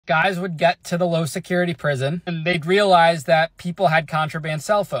guys would get to the low security prison and they'd realize that people had contraband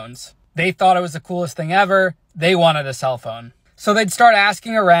cell phones. They thought it was the coolest thing ever. They wanted a cell phone. So they'd start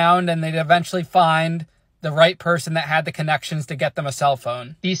asking around and they'd eventually find the right person that had the connections to get them a cell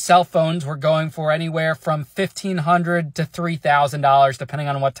phone. These cell phones were going for anywhere from $1,500 to $3,000, depending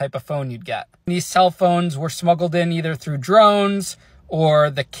on what type of phone you'd get. These cell phones were smuggled in either through drones or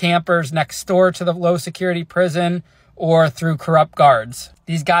the campers next door to the low security prison or through corrupt guards.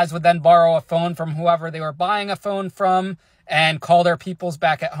 These guys would then borrow a phone from whoever they were buying a phone from and call their peoples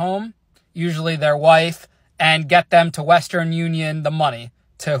back at home, usually their wife, and get them to Western Union the money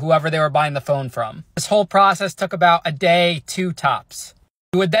to whoever they were buying the phone from. This whole process took about a day, 2 tops.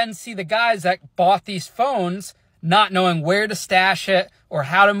 You would then see the guys that bought these phones not knowing where to stash it or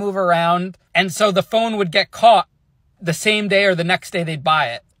how to move around. And so the phone would get caught the same day or the next day they'd buy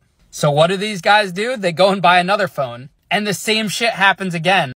it. So what do these guys do? They go and buy another phone. And the same shit happens again.